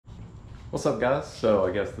What's up, guys? So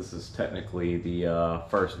I guess this is technically the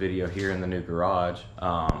first video here in the new garage.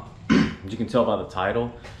 As you can tell by the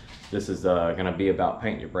title, this is going to be about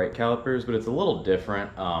painting your brake calipers, but it's a little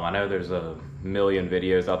different. I know there's a million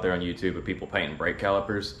videos out there on YouTube of people painting brake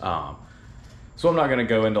calipers. So I'm not going to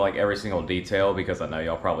go into like every single detail because I know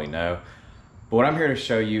y'all probably know. But what I'm here to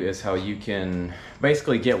show you is how you can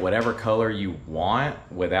basically get whatever color you want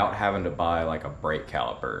without having to buy like a brake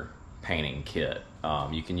caliper painting kit.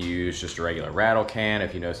 You can use just a regular rattle can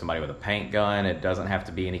if you know somebody with a paint gun. It doesn't have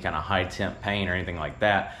to be any kind of high temp paint or anything like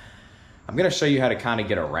that. I'm going to show you how to kind of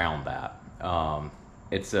get around that.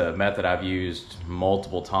 It's a method I've used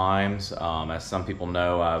multiple times. As some people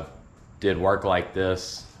know, I've did work like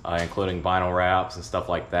this, including vinyl wraps and stuff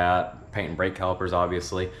like that, painting brake calipers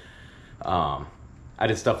obviously. I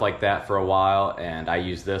did stuff like that for a while, and I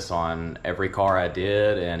used this on every car I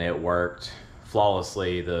did, and it worked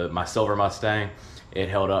flawlessly. My silver Mustang, it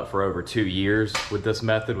held up for over 2 years with this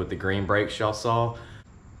method, with the green brakes y'all saw.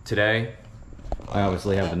 Today, I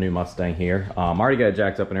obviously have the new Mustang here. I already got it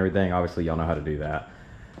jacked up and everything. Obviously, y'all know how to do that.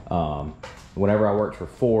 Whenever I worked for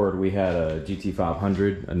Ford, we had a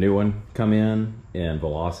GT500, a new one, come in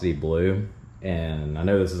Velocity Blue. And I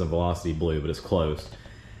know this isn't Velocity Blue, but it's close.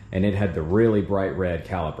 And it had the really bright red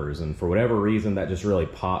calipers, and for whatever reason that just really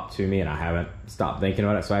popped to me, and I haven't stopped thinking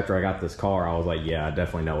about it. So after I got this car, I was like, yeah, I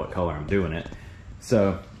definitely know what color I'm doing it.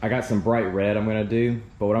 So I got some bright red I'm gonna do,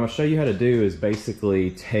 but what I'm gonna show you how to do is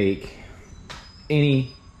basically take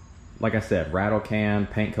any, like I said, rattle can,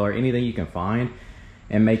 paint color, anything you can find,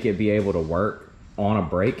 and make it be able to work on a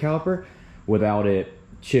brake caliper without it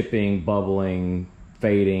chipping, bubbling,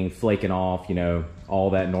 fading, flaking off, you know,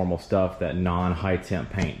 all that normal stuff that non-high temp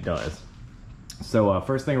paint does. So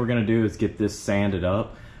first thing we're gonna do is get this sanded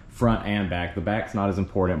up, front and back. The back's not as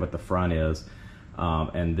important, but the front is.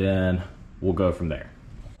 And then we'll go from there.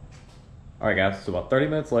 All right, guys, so about 30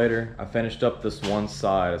 minutes later, I finished up this one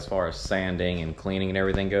side as far as sanding and cleaning and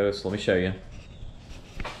everything goes. So let me show you.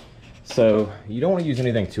 So you don't want to use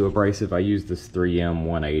anything too abrasive. I use this 3M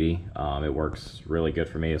 180. It works really good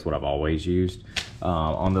for me. It's what I've always used.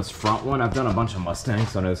 On this front one, I've done a bunch of Mustangs,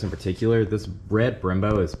 so I know this in particular. This red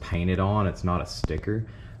Brembo is painted on. It's not a sticker,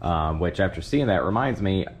 which after seeing that reminds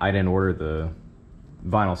me, I didn't order the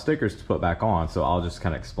vinyl stickers to put back on, so I'll just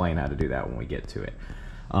kind of explain how to do that when we get to it.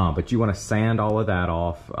 But you want to sand all of that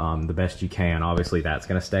off the best you can. Obviously that's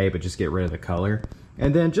going to stay, but just get rid of the color.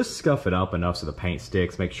 And then just scuff it up enough so the paint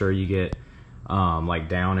sticks. Make sure you get like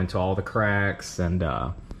down into all the cracks and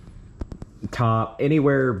top,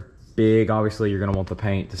 anywhere big. Obviously you're going to want the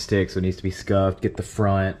paint to stick, so it needs to be scuffed. Get the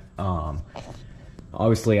front.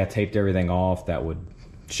 Obviously I taped everything off that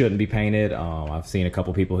shouldn't be painted. I've seen a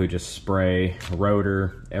couple people who just spray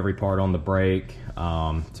rotor, every part on the brake.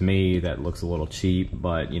 To me that looks a little cheap,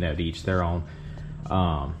 but you know, to each their own.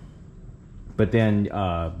 But then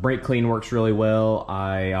brake clean works really well.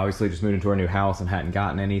 I obviously just moved into our new house and hadn't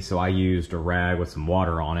gotten any, so I used a rag with some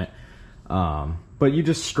water on it. But you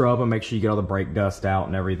just scrub and make sure you get all the brake dust out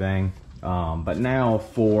and everything. But now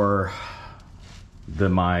for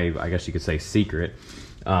my, I guess you could say, secret.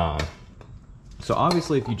 So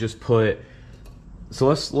obviously if you just put, so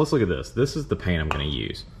let's look at this. This is the paint I'm gonna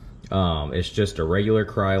use. It's just a regular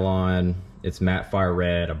Krylon. It's matte fire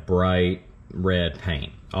red, a bright red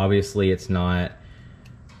paint. Obviously it's not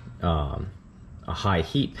a high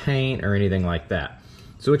heat paint or anything like that.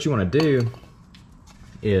 So what you want to do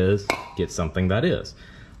is get something that is.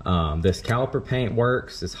 This caliper paint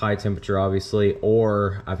works. It's high temperature obviously,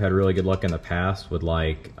 or I've had really good luck in the past with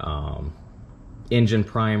like engine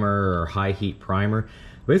primer or high heat primer.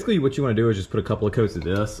 Basically what you want to do is just put a couple of coats of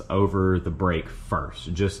this over the brake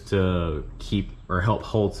first, just to keep or help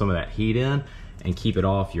hold some of that heat in and keep it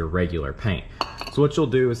off your regular paint. So what you'll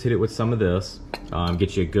do is hit it with some of this,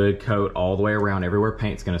 get you a good coat all the way around. Everywhere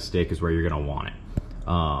paint's gonna stick is where you're gonna want it.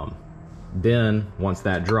 Then once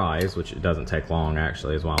that dries, which it doesn't take long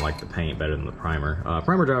actually, is why I like the paint better than the primer.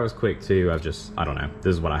 Primer dries quick too. I don't know,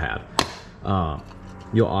 this is what I had.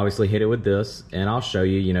 You'll obviously hit it with this, and I'll show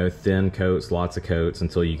you, you know, thin coats, lots of coats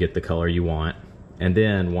until you get the color you want. And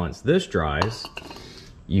then once this dries,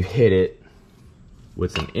 you hit it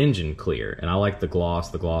with some engine clear, and I like the gloss.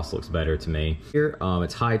 The gloss looks better to me. Here,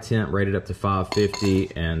 it's high temp, rated up to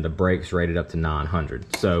 550, and the brakes rated up to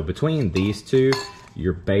 900. So between these two,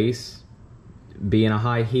 your base being a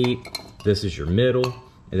high heat, this is your middle,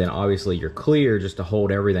 and then obviously your clear just to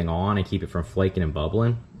hold everything on and keep it from flaking and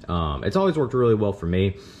bubbling. It's always worked really well for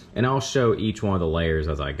me, and I'll show each one of the layers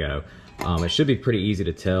as I go. It should be pretty easy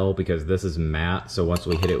to tell because this is matte, so once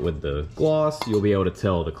we hit it with the gloss, you'll be able to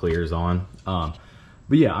tell the clear's on.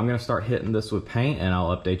 But yeah, I'm gonna start hitting this with paint and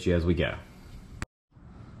I'll update you as we go.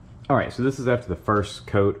 All right, so this is after the first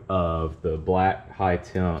coat of the black high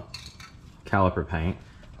temp caliper paint.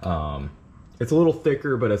 It's a little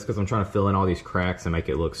thicker, but it's because I'm trying to fill in all these cracks and make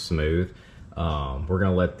it look smooth. We're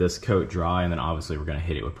gonna let this coat dry, and then obviously we're gonna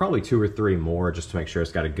hit it with probably 2 or 3 more just to make sure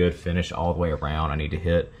it's got a good finish all the way around. I need to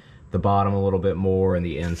hit the bottom a little bit more and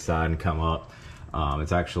the inside and come up.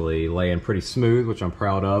 It's actually laying pretty smooth, which I'm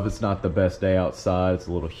proud of. It's not the best day outside. It's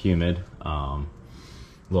a little humid, a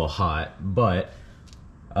little hot, but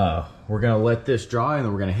we're gonna let this dry and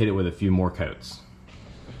then we're gonna hit it with a few more coats.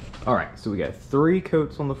 All right, so we got 3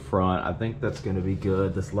 coats on the front. I think that's gonna be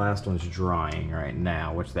good. This last one's drying right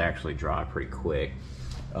now, which they actually dry pretty quick.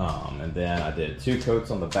 And then I did 2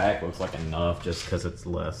 coats on the back. Looks like enough just because it's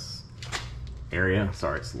less area.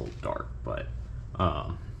 Sorry, it's a little dark, but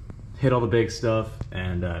hit all the big stuff,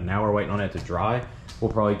 and now we're waiting on it to dry.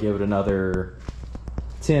 We'll probably give it another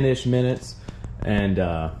 10-ish minutes, and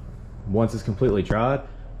once it's completely dried,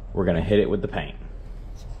 we're gonna hit it with the paint.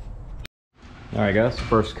 All right, guys,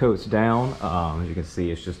 first coat's down. As you can see,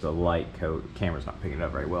 it's just a light coat. The camera's not picking it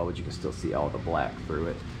up very well, but you can still see all the black through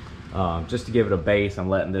it. Just to give it a base, I'm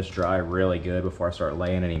letting this dry really good before I start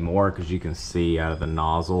laying any more, because you can see out of the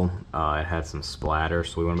nozzle, it had some splatter.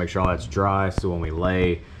 So we wanna make sure all that's dry, so when we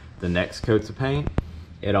lay the next coats of paint,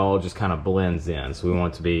 it all just kind of blends in. So we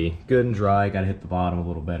want it to be good and dry. Gotta hit the bottom a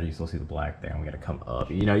little better. You still see the black there, and we gotta come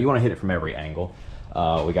up. You know, you wanna hit it from every angle.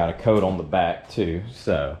 We got a coat on the back too,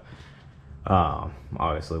 so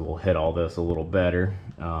obviously we'll hit all this a little better,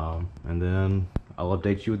 and then I'll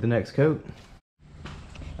update you with the next coat.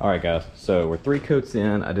 All right, guys, so we're 3 coats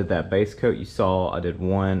in. I did that base coat you saw. I did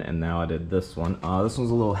 1, and now I did this one. This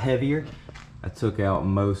one's a little heavier. I took out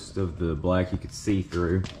most of the black you could see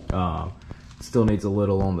through. Still needs a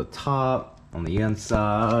little on the top, on the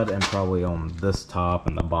inside, and probably on this top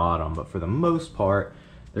and the bottom, but for the most part,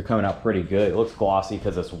 they're coming out pretty good. It looks glossy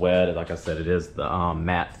because it's wet. Like I said, it is the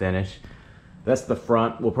matte finish. That's the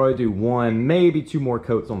front. We'll probably do 1, maybe 2 more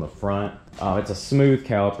coats on the front. It's a smooth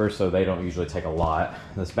caliper, so they don't usually take a lot.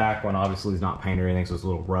 This back one obviously is not painted or anything, so it's a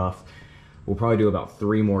little rough. We'll probably do about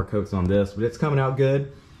 3 more coats on this, but it's coming out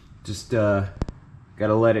good. Just gotta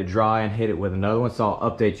let it dry and hit it with another one, so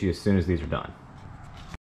I'll update you as soon as these are done.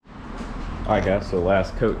 All right, guys, so the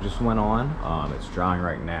last coat just went on. It's drying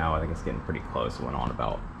right now. I think it's getting pretty close. It went on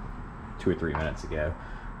about 2 or 3 minutes ago.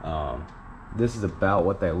 This is about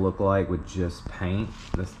what they look like with just paint.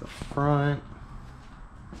 This is the front,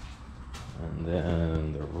 and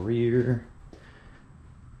then the rear.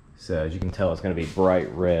 So as you can tell, it's gonna be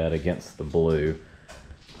bright red against the blue.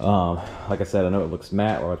 Like I said, I know it looks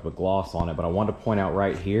matte or I put gloss on it, but I wanted to point out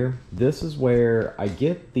right here, this is where I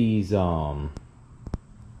get these, they're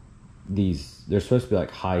supposed to be like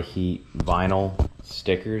high heat vinyl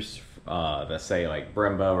stickers that say like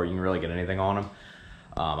Brembo, or you can really get anything on them.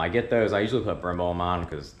 I get those. I usually put Brembo on mine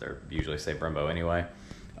because they usually say Brembo anyway.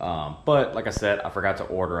 But like I said, I forgot to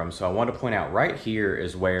order them. So I wanted to point out right here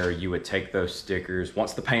is where you would take those stickers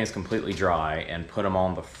once the paint is completely dry and put them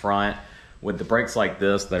on the front. With the brakes like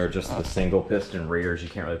this that are just the single piston rears, you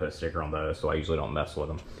can't really put a sticker on those, so I usually don't mess with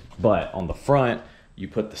them. But on the front, you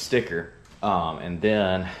put the sticker, and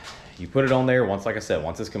then you put it on there once, like I said,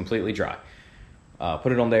 once it's completely dry.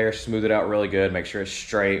 Put it on there, smooth it out really good, make sure it's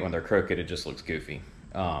straight. When they're crooked, it just looks goofy.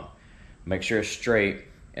 Make sure it's straight,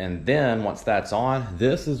 and then once that's on,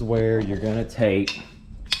 this is where you're gonna take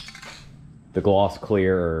the gloss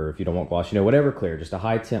clear, or if you don't want gloss, you know, whatever clear, just a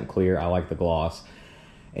high temp clear. I like the gloss.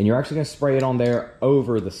 And you're actually gonna spray it on there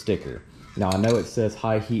over the sticker. Now I know it says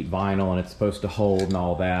high heat vinyl and it's supposed to hold and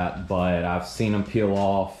all that, but I've seen them peel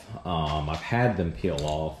off. I've had them peel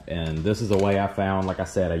off, and this is the way I found. Like I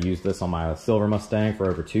said, I used this on my silver Mustang for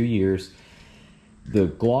over 2 years. The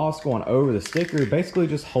gloss going over the sticker basically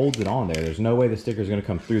just holds it on there. There's no way the sticker is gonna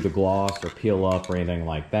come through the gloss or peel up or anything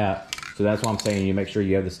like that. So that's why I'm saying you make sure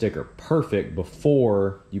you have the sticker perfect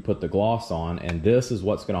before you put the gloss on, and this is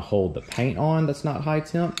what's gonna hold the paint on that's not high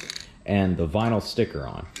temp and the vinyl sticker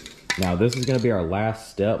on. Now this is gonna be our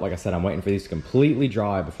last step. Like I said, I'm waiting for these to completely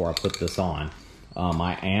dry before I put this on.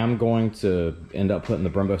 I am going to end up putting the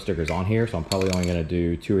Brembo stickers on here, so I'm probably only gonna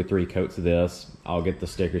do 2 or 3 coats of this. I'll get the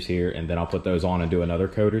stickers here, and then I'll put those on and do another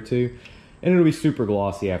coat or 2, and it'll be super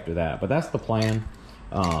glossy after that. But that's the plan.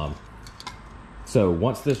 So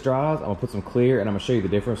once this dries, I'm gonna put some clear, and I'm gonna show you the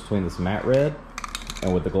difference between this matte red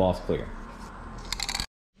and with the gloss clear.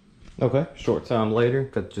 Okay, short time later,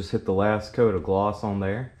 got just hit the last coat of gloss on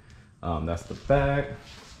there. That's the back.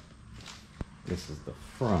 This is the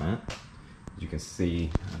front. As you can see,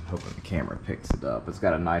 I'm hoping the camera picks it up. It's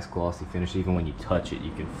got a nice glossy finish. Even when you touch it,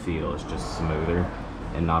 you can feel it's just smoother.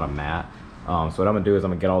 and not a matte. So what I'm gonna do is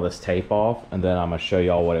I'm gonna get all this tape off, and then I'm gonna show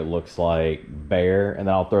y'all what it looks like bare, and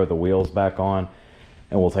then I'll throw the wheels back on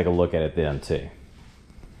and we'll take a look at it then too.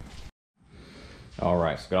 All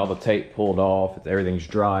right, so got all the tape pulled off. Everything's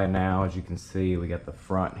dry now. As you can see, we got the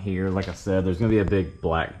front here. Like I said, there's gonna be a big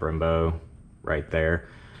black Brembo right there.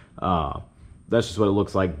 That's just what it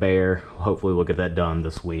looks like bare. Hopefully we'll get that done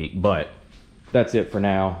this week, but that's it for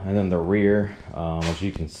now. And then the rear, as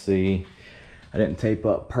you can see, I didn't tape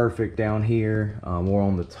up perfect down here, more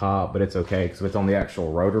on the top, but it's okay because it's on the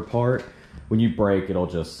actual rotor part. When you brake, it'll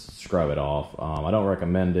just scrub it off. I don't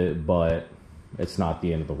recommend it, but it's not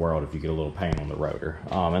the end of the world if you get a little paint on the rotor.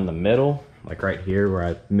 In the middle, like right here where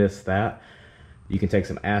I missed that, you can take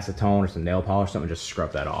some acetone or some nail polish, something, just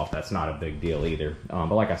scrub that off. That's not a big deal either.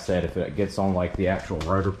 But like I said, if it gets on like the actual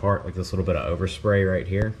rotor part, like this little bit of overspray right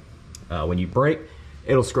here, when you brake,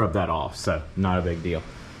 it'll scrub that off, so not a big deal.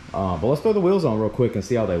 But let's throw the wheels on real quick and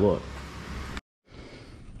see how they look.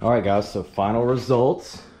 All right, guys, so final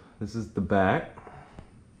results. This is the back.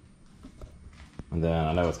 And then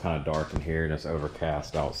I know it's kind of dark in here and it's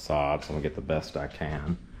overcast outside, so I'm gonna get the best I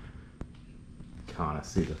can. Kind of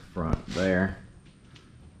see the front there.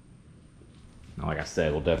 And like I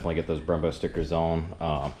said, we'll definitely get those Brembo stickers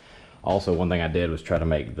on. Also, one thing I did was try to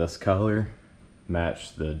make this color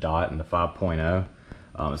match the dot and the 5.0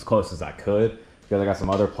 as close as I could, because I got some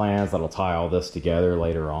other plans that'll tie all this together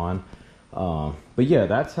later on. But yeah,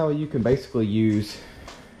 that's how you can basically use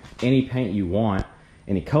any paint you want,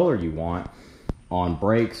 any color you want on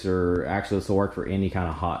brakes, or actually this will work for any kind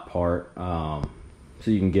of hot part, so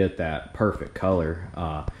you can get that perfect color.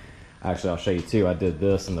 Actually, I'll show you too. I did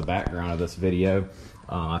this in the background of this video.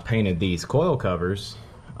 I painted these coil covers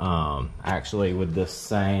actually with this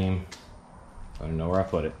same, I don't know where I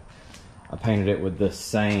put it. I painted it with this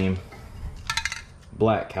same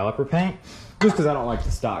black caliper paint, just because I don't like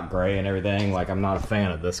the stock gray and everything. Like, I'm not a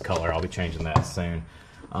fan of this color. I'll be changing that soon.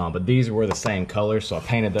 But these were the same color, so I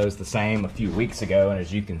painted those the same a few weeks ago, and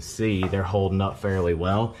as you can see, they're holding up fairly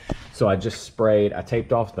well. So I just sprayed, I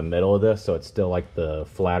taped off the middle of this, so it's still like the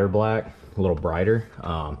flatter black, a little brighter.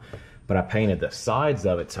 But I painted the sides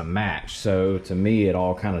of it to match. So to me, it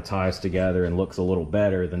all kind of ties together and looks a little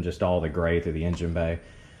better than just all the gray through the engine bay.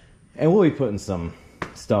 And we'll be putting some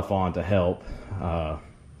stuff on to help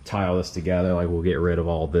tie all this together. Like, we'll get rid of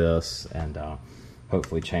all this and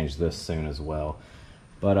hopefully change this soon as well.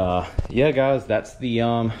 But yeah, guys, that's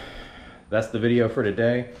the video for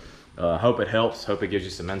today. Hope it helps. Hope it gives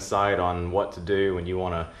you some insight on what to do when you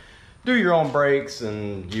want to do your own brakes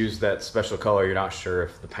and use that special color. You're not sure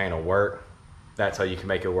if the paint will work. That's how you can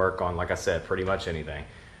make it work on, like I said, pretty much anything.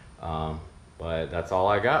 But that's all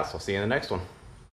I got, so I'll see you in the next one.